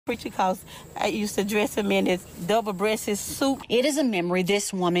Because I used to dress him in his double-breasted suit. It is a memory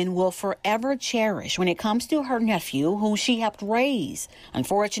this woman will forever cherish when it comes to her nephew, who she helped raise.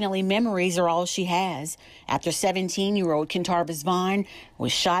 Unfortunately, memories are all she has. After 17-year-old Kentarvis Vaughn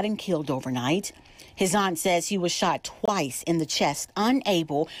was shot and killed overnight. His aunt says he was shot twice in the chest,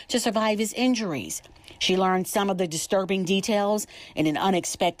 unable to survive his injuries. She learned some of the disturbing details in an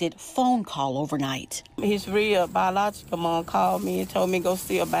unexpected phone call overnight. His real biological mom called me and told me to go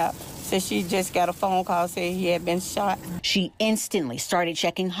see about. Said she just got a phone call saying he had been shot. She instantly started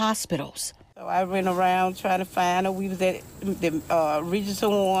checking hospitals. So I went around trying to find her. We was at the Regency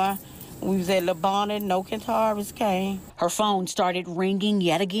Warren. We was at LeBonnet. No Kentarvis came. Her phone started ringing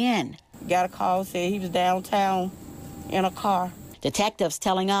yet again. Got a call, said he was downtown in a car. Detectives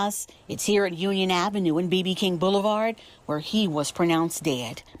telling us it's here at Union Avenue and B.B. King Boulevard where he was pronounced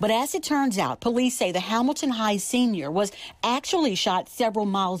dead. But as it turns out, police say the Hamilton High senior was actually shot several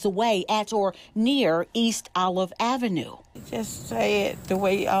miles away at or near East Olive Avenue. Just sad the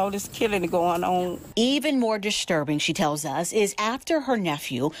way all this killing is going on. Even more disturbing, she tells us, is after her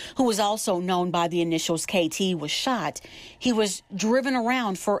nephew, who was also known by the initials KT, was shot, he was driven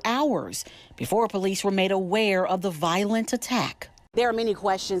around for hours before police were made aware of the violent attack. There are many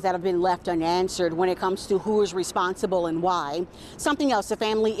questions that have been left unanswered when it comes to who is responsible and why. Something else the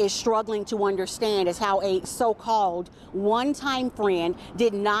family is struggling to understand is how a so-called one-time friend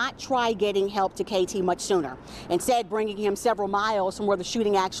did not try getting help to KT much sooner, instead bringing him several miles from where the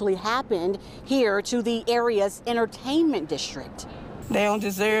shooting actually happened here to the area's entertainment district. They don't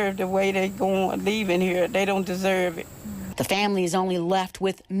deserve the way they're going, leaving here. They don't deserve it. The family is only left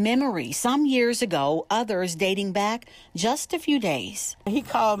with memories, some years ago, others dating back just a few days. He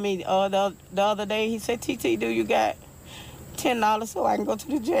called me the other day. He said, TT, do you got $10 so I can go to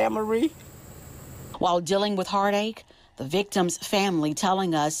the Jamboree? While dealing with heartache, the victim's family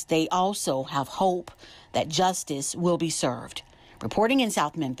telling us they also have hope that justice will be served. Reporting in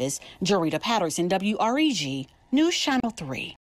South Memphis, Jarita Patterson, WREG, News Channel 3.